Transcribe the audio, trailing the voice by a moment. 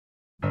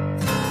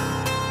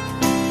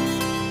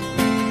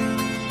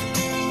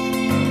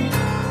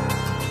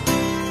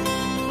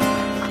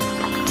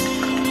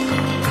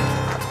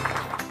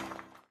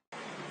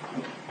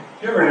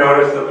You ever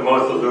notice that the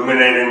most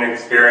illuminating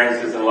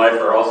experiences in life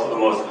are also the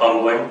most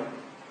humbling?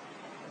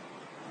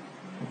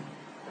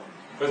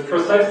 It's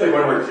precisely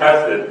when we're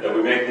tested that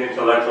we make the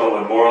intellectual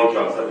and moral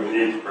jumps that we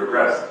need to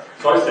progress.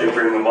 So I say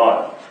bring them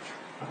on.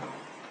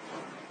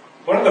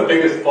 One of the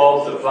biggest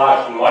bulbs that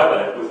flashed in my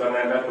life was when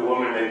I met the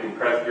woman making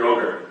pressed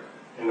yogurt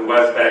in the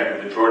west bank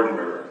of the Jordan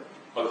River.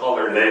 I'll call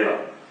her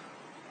Layla.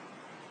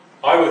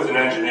 I was an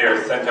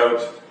engineer sent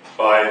out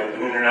by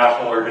an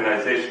international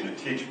organization to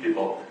teach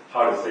people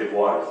how to save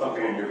water,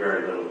 something I knew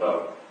very little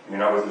about. I mean,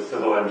 I was a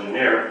civil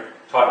engineer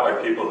taught by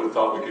people who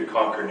thought we could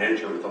conquer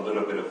nature with a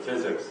little bit of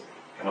physics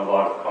and a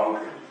lot of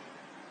concrete.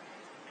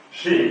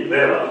 She,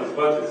 Layla, was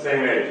about the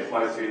same age as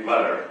my sweet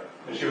mother,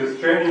 and she was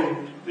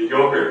straining the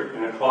yogurt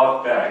in a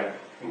cloth bag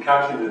and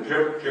catching the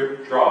drip,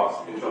 drip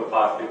drops into a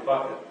plastic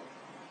bucket.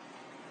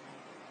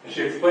 And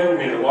she explained to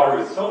me that water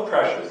was so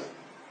precious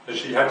that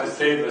she had to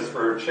save this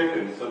for her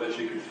chickens so that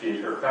she could feed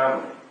her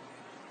family.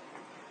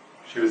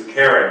 She was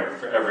caring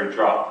for every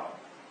drop.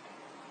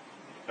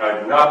 And I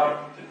had nothing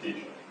to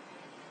teach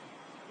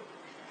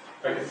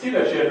her. I could see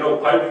that she had no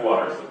piped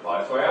water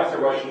supply, so I asked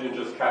her why she didn't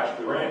just catch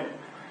the rain.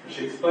 And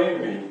she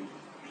explained to me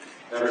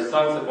that her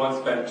sons had once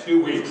spent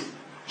 2 weeks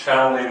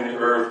channeling the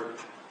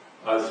earth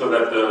so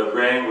that the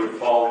rain would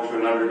fall into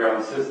an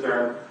underground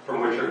cistern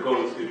from which her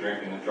goats could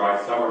drink in the dry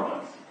summer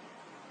months.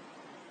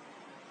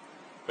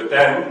 But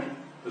then,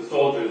 the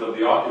soldiers of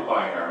the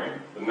occupying army,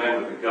 the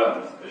men with the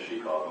guns, as she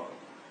called them,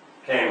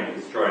 came and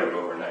destroyed it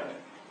overnight.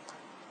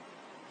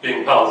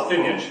 Being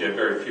Palestinian, she had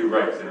very few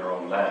rights in her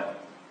own land.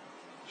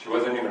 She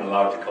wasn't even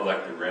allowed to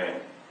collect the rain.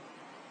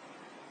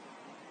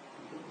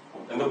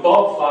 And the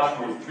bulb flashed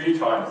for me 3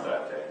 times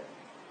that day.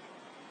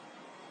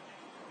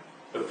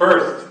 The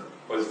first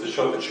was to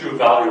show the true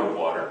value of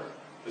water.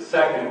 The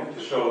second,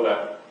 to show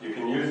that you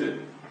can use it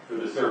for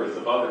the service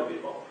of other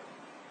people.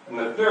 And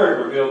the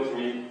third revealed to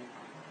me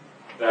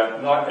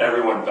that not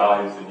everyone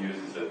values and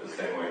uses it the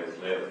same way as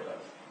Layla does.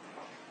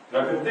 And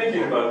I've been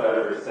thinking about that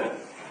ever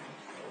since.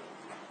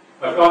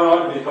 I've gone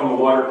on to become a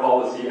water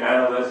policy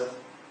analyst.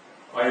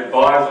 I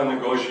advise on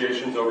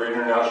negotiations over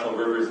international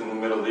rivers in the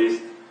Middle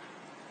East.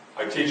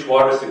 I teach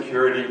water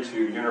security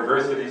to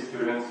university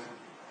students.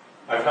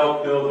 I've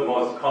helped build the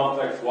most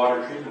complex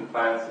water treatment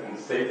plants in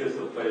the safest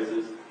of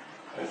places,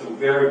 and some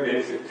very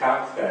basic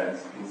tap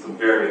stands in some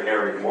very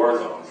hairy war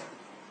zones.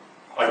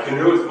 I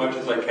canoe as much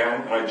as I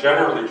can, and I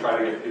generally try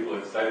to get people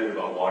excited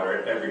about water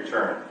at every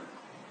turn.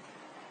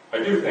 I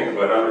do think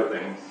about other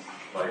things,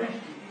 like,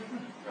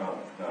 no.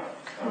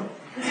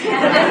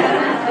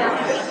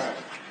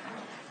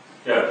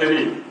 Yeah,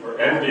 pity or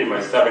envy my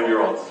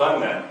 7-year-old son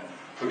then,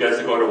 who gets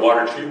to go to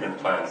water treatment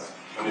plants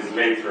when he's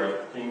made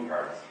for theme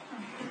parks.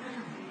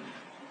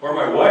 Or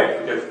my wife,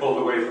 who gets pulled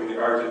away from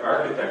the art and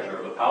architecture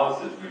of the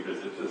palaces we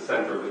visit to the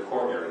center of the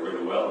courtyard where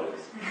the well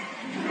is.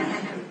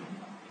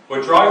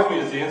 What drives me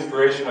is the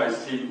inspiration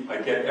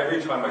I get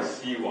every time I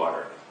see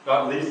water,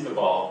 not least of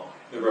all,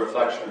 the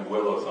reflection of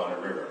willows on a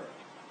river.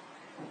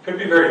 It could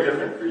be very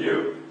different for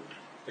you.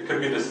 It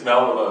could be the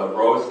smell of a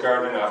rose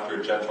garden after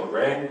a gentle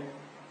rain. It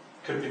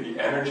could be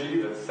the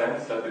energy that's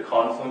sensed at the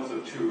confluence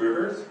of 2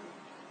 rivers,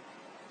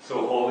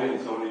 so holy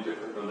in so many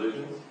different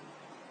religions.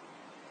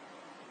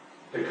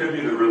 It could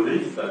be the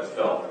relief that's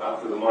felt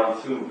after the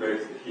monsoon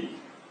breaks the heat.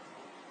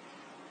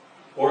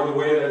 Or the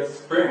way that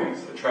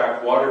springs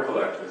attract water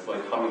collectors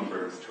like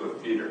hummingbirds to a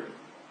feeder.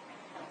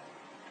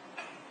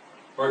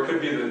 Or it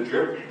could be the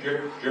drip,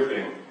 drip,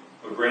 dripping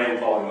of rain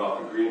falling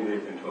off a green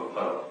leaf into a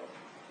puddle.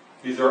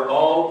 These are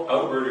all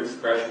outward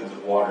expressions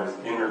of water's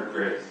inner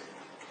grace.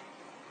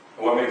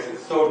 And what makes it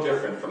so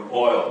different from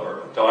oil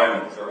or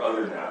diamonds or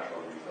other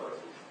natural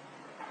resources.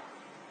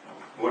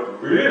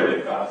 What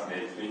really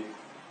fascinates me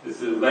is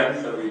the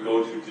lengths that we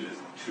go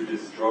to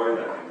destroy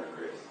that inner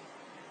grace.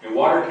 And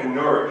water can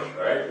nourish,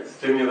 right? It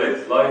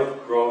stimulates life,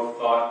 growth,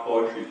 thought,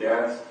 poetry,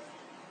 dance.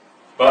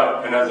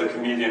 But, and as a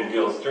comedian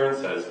Gil Stern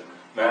says,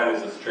 man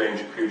is a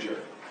strange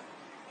creature.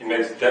 He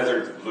makes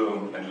deserts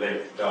bloom and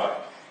lakes die.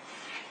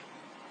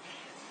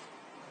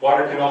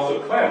 Water can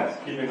also cleanse,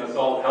 keeping us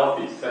all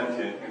healthy,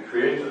 sentient, and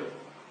creative.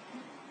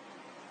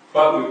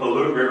 But we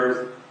pollute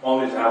rivers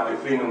only to have to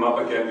clean them up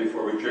again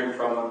before we drink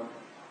from them,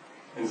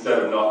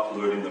 instead of not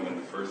polluting them in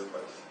the first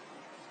place.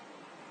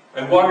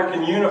 And water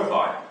can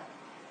unify,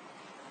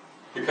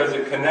 because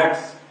it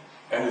connects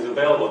and is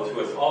available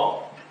to us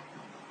all.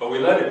 But we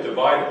let it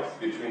divide us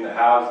between the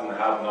haves and the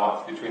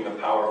have-nots, between the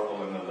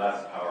powerful and the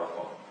less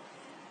powerful.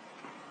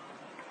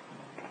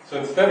 So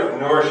instead of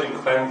nourishing,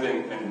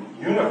 cleansing, and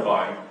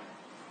unifying,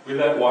 we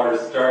let water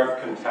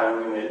starve,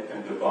 contaminate,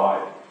 and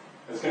divide.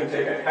 It's going to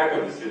take a heck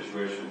of a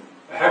situation,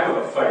 a heck of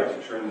a fight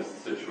to turn this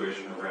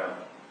situation around.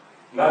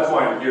 And that's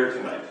why I'm here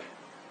tonight,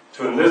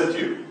 to enlist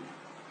you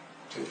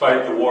to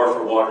fight the war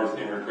for water's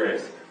inner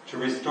grace, to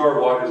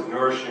restore water's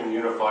nourishing,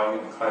 unifying,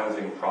 and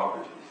cleansing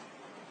properties.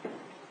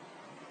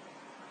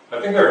 I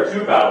think there are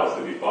 2 battles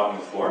to be fought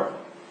in this war.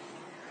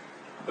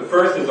 The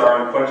first is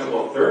our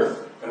unquenchable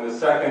thirst, and the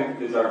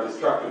second is our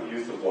destructive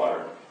use of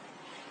water.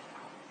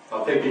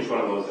 I'll take each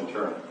one of those in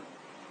turn.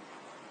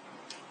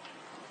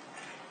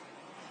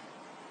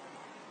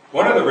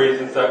 One of the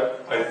reasons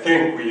that I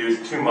think we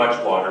use too much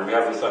water, we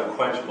have this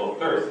unquenchable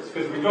thirst, is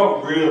because we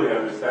don't really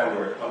understand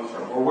where it comes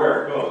from or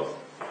where it goes.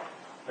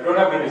 I don't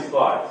have many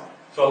slides,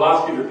 so I'll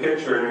ask you to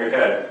picture in your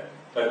head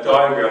that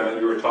diagram that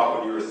you were taught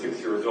when you were 6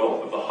 years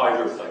old of the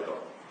hydrocycle.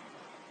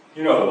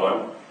 You know the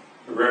one.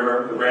 The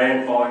river, the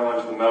rain falling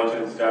onto the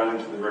mountains, down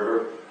into the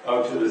river,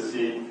 out to the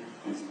sea,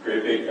 these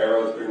great big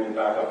arrows bringing it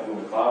back up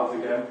into the clouds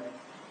again.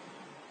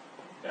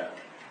 Yeah.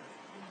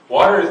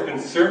 Water has been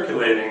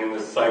circulating in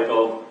this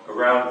cycle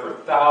around for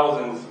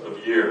thousands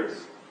of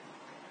years.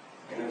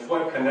 And it's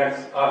what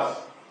connects us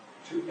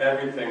to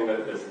everything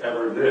that has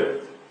ever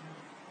lived,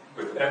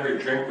 with every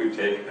drink we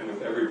take and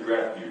with every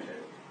breath you take.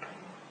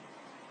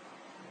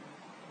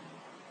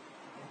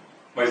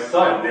 My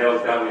son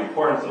nails down the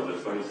importance of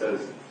this when he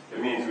says, it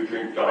means we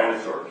drink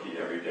dinosaur pee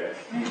every day.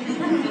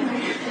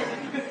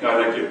 Now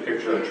I'd like you to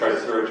picture a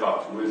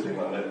triceratops whizzing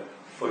on the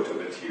foot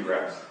of a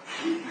T-Rex.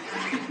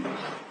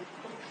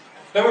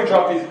 Then we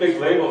drop these big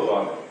labels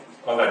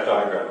on that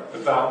diagram.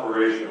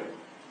 Evaporation,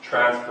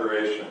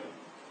 transpiration,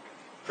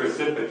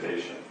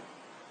 precipitation.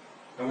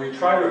 And we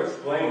try to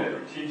explain it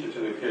or teach it to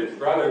the kids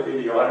rather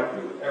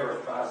idiotically with ever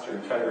faster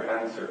and tighter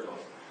hand circles.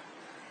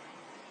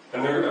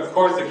 And of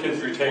course the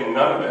kids retain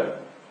none of it.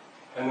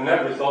 And the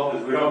net result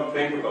is we don't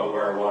think about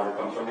where our water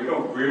comes from. We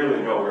don't really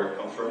know where it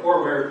comes from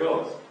or where it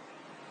goes.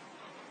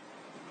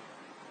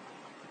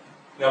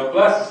 Now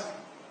bless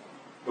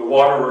the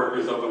water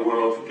workers of the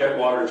world who get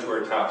water to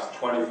our taps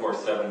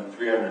 24/7,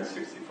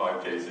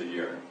 365 days a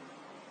year.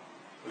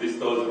 At least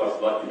those of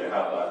us lucky to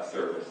have that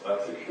service,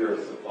 that secure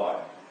supply.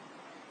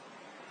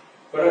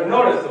 But I've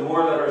noticed the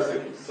more that our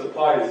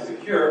supply is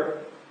secure,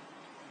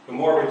 the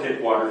more we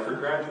take water for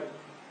granted.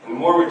 And the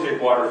more we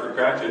take water for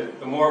granted,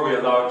 the more we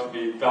allow it to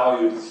be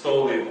valued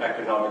solely in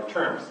economic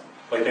terms,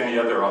 like any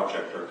other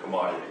object or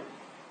commodity.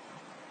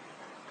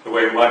 The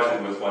way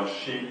mutton was once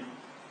sheep,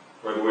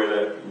 or the way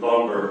that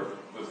lumber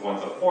was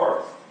once a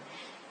forest.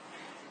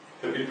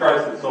 It could be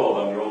priced and sold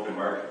on the open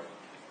market.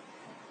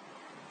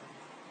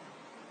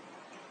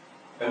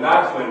 And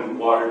that's when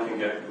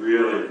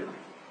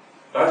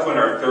that's when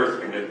our thirst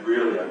can get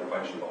really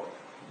unquenchable.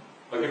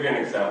 I'll give you an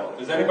example.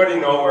 Does anybody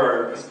know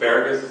where the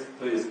asparagus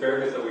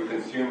that we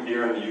consume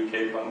here in the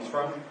UK comes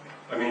from?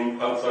 I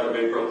mean, outside of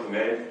April to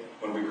May,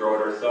 when we grow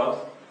it ourselves?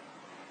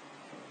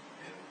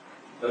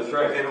 That's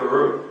right,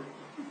 Peru.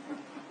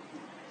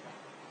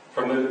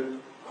 From the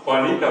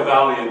Juanica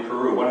Valley in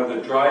Peru, one of the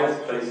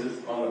driest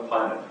places on the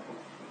planet.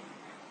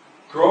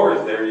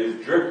 Growers there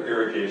use drip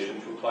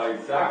irrigation to apply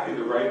exactly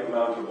the right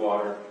amount of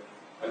water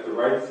at the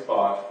right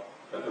spot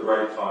at the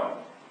right time.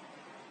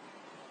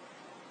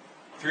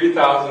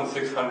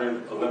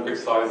 3,600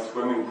 Olympic-sized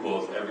swimming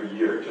pools every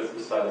year just to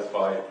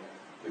satisfy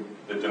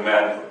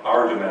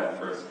our demand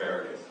for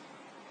asparagus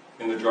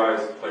in the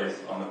driest place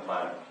on the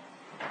planet.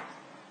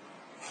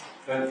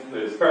 Then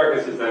the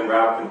asparagus is then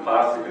wrapped in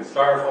plastic and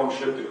styrofoam,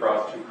 shipped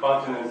across 2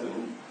 continents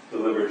and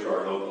delivered to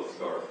our local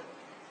stores.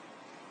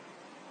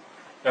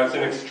 Now it's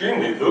an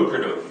extremely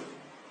lucrative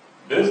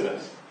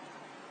business.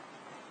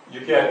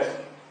 You get,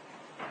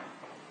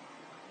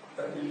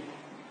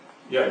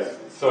 yes,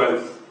 so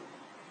it's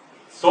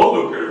so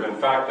lucrative, in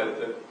fact,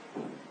 that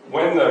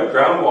when the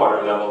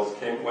groundwater levels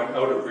went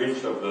out of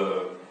reach of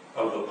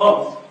the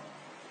pumps,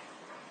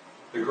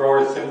 the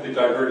growers simply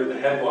diverted the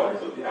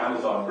headwaters of the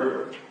Amazon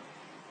River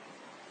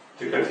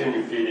to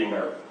continue feeding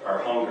our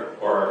hunger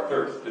or our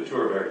thirst. The two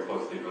are very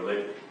closely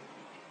related,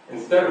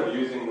 instead of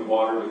using the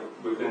water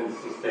within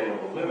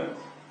sustainable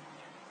limits.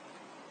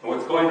 And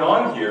what's going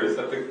on here is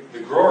that the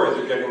growers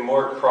are getting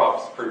more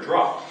crops per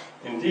drop.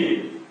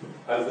 Indeed,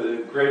 as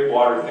the great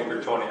water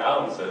thinker Tony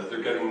Allen says,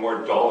 they're getting more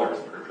dollars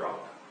per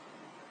drop.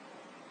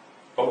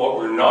 But what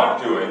we're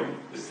not doing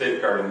is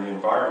safeguarding the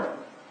environment,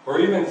 or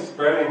even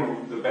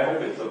spreading the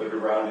benefits of it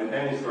around in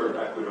any sort of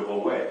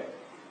equitable way.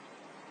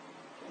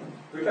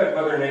 We've had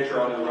Mother Nature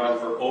on the run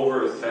for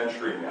over a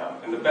century now,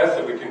 and the best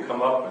that we can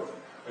come up with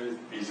are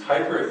these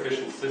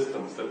hyper-efficient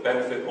systems that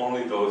benefit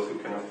only those who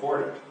can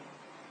afford it.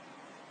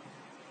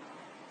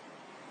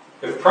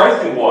 If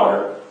pricing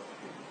water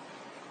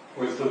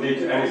was to lead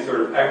to any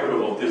sort of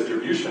equitable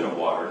distribution of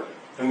water,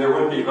 then there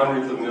wouldn't be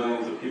hundreds of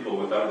millions of people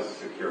without a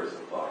secure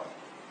supply.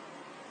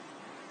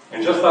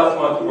 And just last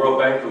month, the World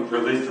Bank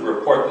released a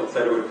report that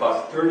said it would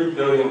cost $30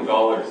 billion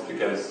to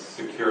get a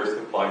secure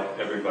supply to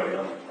everybody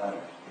on the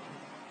planet.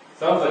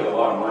 Sounds like a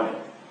lot of money.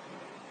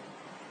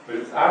 But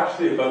it's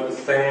actually about the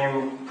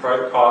same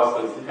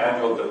cost as the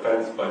annual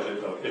defense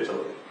budget of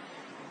Italy.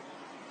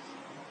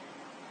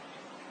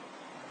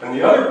 And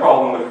the other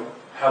problem with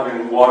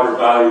having water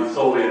valued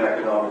solely in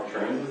economic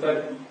terms is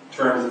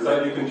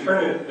that you can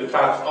turn the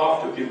taps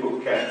off to people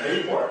who can't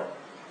pay for it.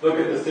 Look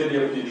at the city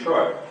of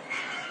Detroit,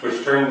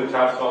 which turned the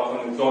taps off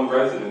on its own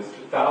residents to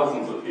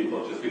thousands of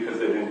people just because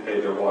they didn't pay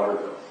their water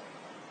bills.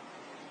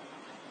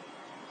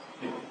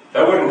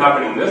 That wouldn't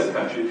happen in this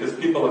country because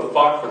people have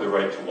fought for the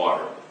right to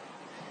water.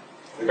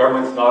 The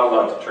government's not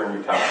allowed to turn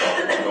your taps off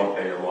if you don't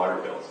pay your water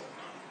bills.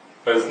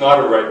 But it's not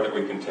a right that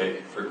we can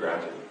take for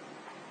granted.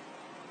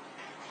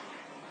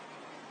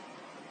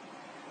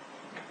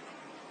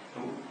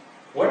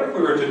 What if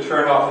we were to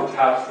turn off the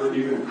taps for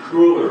even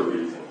crueler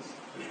reasons?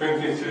 Which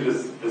brings me to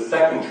the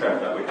second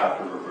trend that we have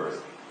to reverse,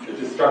 the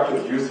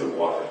destructive use of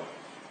water.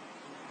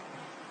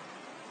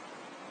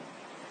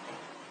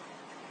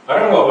 I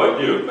don't know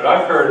about you, but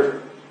I've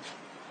heard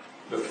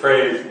the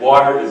phrase,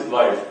 water is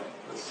life,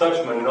 with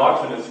such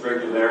monotonous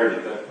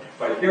regularity that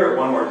if I hear it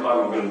one more time,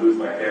 I'm going to lose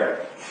my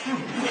hair.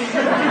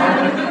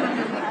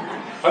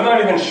 I'm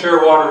not even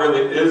sure water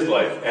really is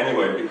life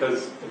anyway,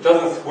 because it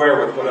doesn't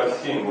square with what I've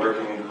seen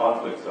working in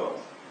conflict zones.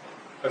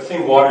 I've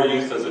seen water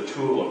used as a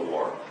tool of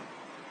war.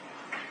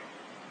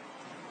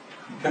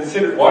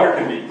 Consider, water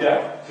can be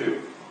death,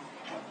 too.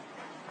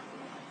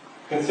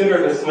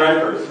 Consider the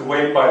snipers who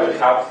wait by the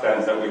tap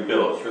stands that we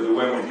build for the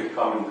women to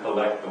come and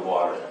collect the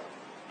water,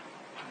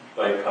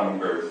 like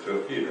hummingbirds to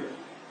a feeder.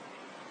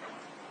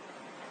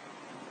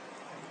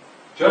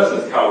 Just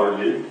as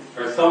cowardly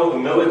are some of the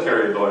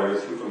military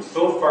lawyers who from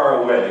so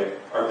far away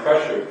are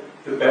pressured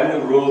to bend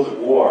the rules of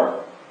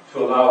war to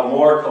allow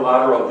more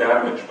collateral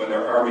damage when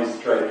their armies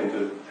strike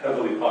into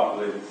heavily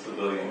populated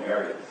civilian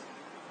areas.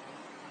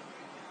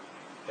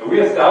 And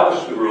we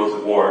established the rules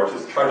of war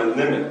to try to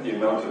limit the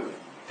amount of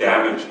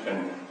damage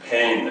and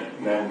pain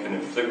that men can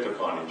inflict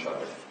upon each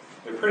other.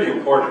 They're pretty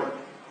important.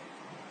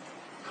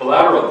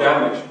 Collateral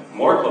damage,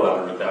 more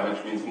collateral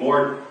damage, means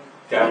more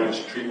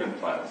damaged treatment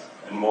plants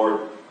and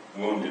more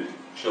wounded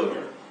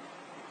children.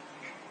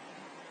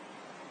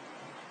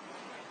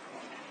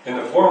 In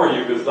the former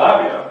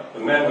Yugoslavia, the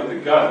men with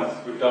the guns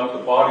would dump the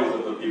bodies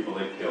of the people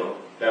they killed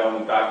down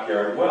the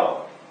backyard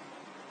well.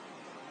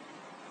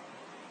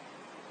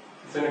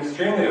 It's an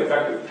extremely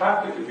effective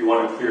tactic if you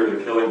want to clear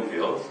the killing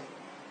fields,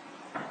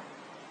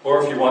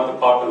 or if you want the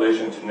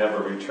population to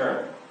never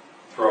return,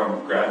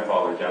 throwing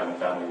grandfather down the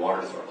family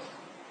water source.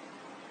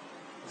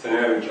 It's an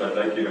image I'd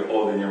like you to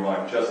hold in your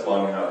mind just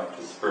long enough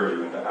to spur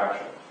you into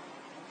action.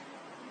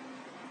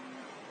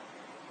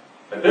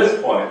 At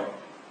this point,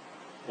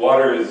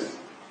 water is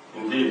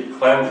indeed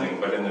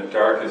cleansing, but in the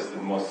darkest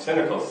and most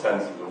cynical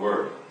sense of the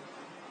word,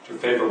 to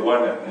favor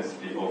one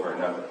ethnicity over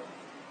another.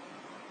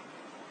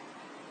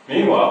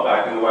 Meanwhile,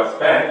 back in the West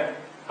Bank,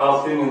 some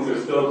Palestinians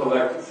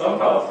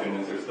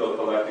are still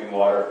collecting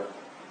water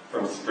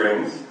from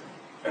springs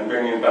and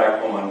bringing it back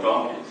home on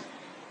donkeys.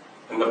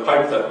 And the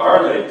pipes that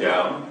are laid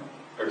down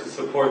are to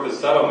support the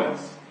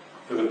settlements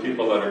for the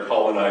people that are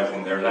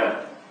colonizing their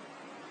land.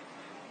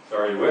 So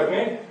are you with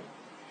me?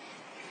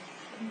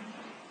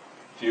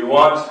 Do you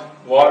want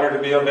water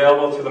to be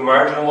available to the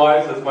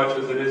marginalized as much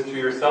as it is to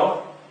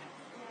yourself?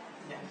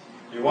 Yes.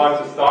 Do you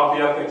want to stop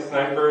the ethnic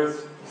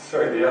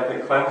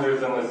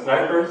cleansers and the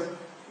snipers?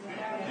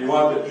 Yes. Do you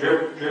want the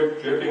drip,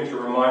 drip, dripping to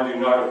remind you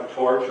not of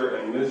torture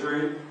and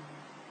misery,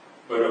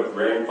 but of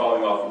rain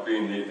falling off a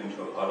green leaf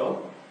into a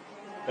puddle?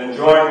 Then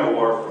join the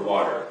war for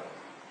water,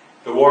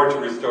 the war to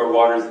restore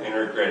water's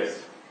inner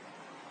grace.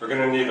 We're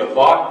going to need a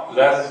lot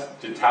less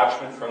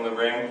detachment from the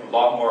rain, a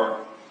lot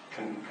more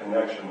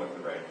connection with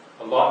the rain,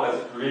 a lot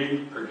less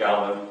greed per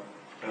gallon,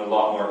 and a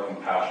lot more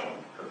compassion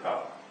per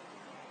cup.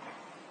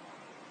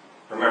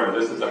 Remember,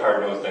 this is a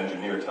hard-nosed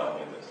engineer telling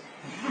you this.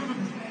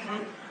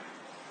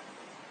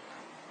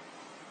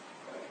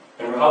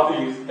 And we'll have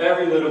to use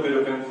every little bit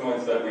of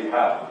influence that we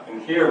have.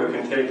 And here we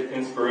can take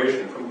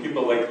inspiration from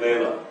people like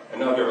Layla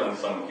and other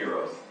unsung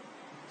heroes.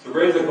 So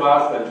raise a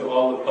glass then to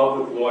all the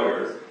public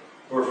lawyers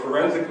who are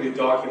forensically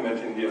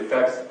documenting the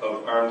effects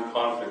of armed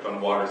conflict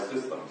on water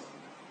systems,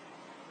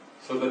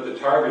 so that the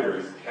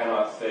targeters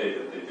cannot say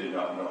that they did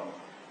not know.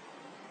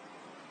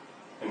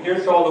 And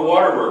here's to all the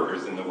water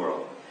workers in the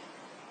world.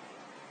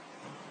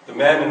 The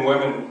men and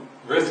women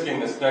risking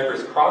the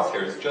sniper's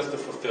crosshairs just to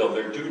fulfill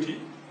their duty,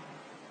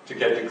 to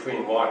get to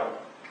clean water.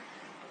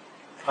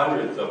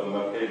 Hundreds of them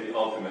have paid the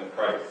ultimate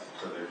price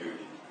for their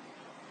duty.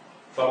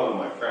 Some of them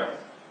my friends.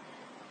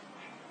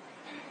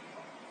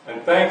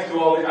 And thanks to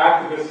all the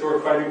activists who are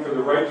fighting for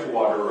the right to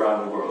water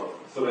around the world,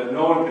 so that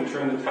no one can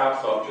turn the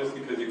taps off just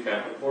because you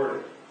can't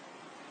afford it.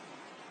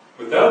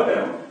 Without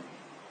them,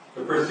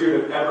 the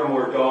pursuit of ever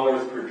more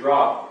dollars per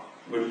drop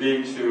would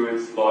lead to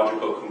its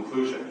logical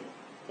conclusion: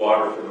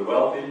 water for the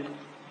wealthy,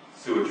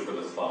 sewage for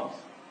the slums.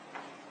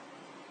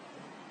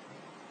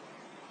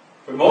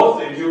 But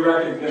mostly due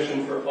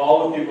recognition for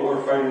all the people who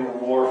are fighting the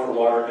war for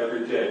water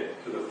every day,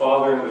 to the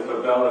father in the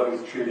favela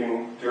who's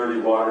treating dirty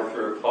water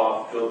through a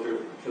cloth filter,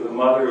 to the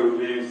mother who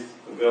leaves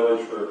the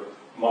village for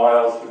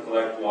miles to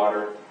collect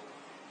water,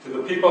 to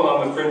the people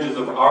on the fringes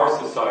of our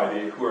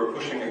society who are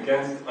pushing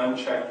against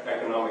unchecked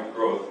economic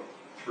growth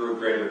through a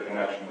greater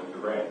connection with the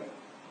rain.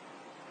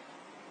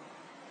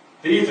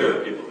 These are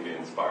the people to be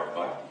inspired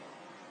by.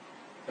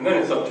 And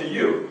then it's up to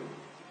you,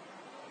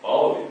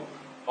 all of you,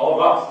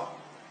 all of us,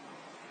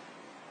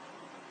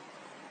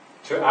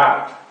 to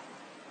act,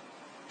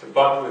 to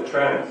buck the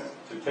trends,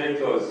 to take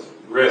those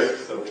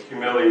risks of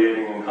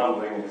humiliating and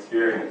humbling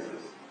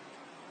experiences,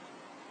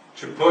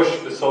 to push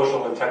the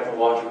social and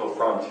technological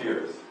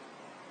frontiers,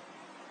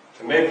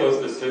 to make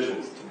those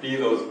decisions, to be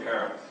those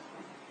parents,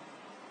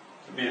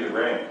 to be the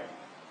rain.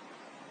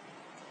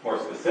 More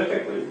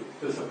specifically,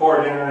 to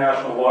support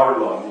international water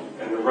law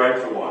and the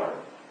right to water,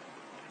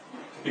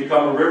 to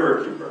become a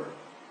river keeper,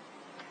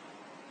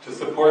 to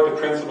support the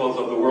principles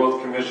of the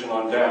World Commission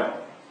on Dam,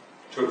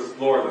 to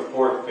explore the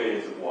fourth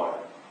phase of water.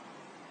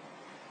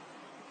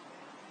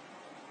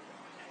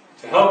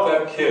 To help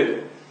that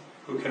kid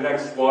who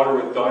connects water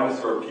with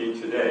dinosaur pee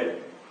today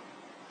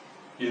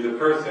be the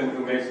person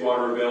who makes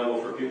water available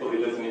for people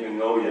he doesn't even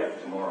know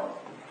yet tomorrow.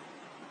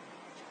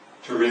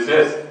 To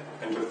resist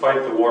and to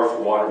fight the war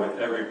for water with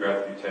every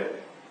breath you take.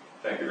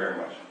 Thank you very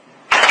much.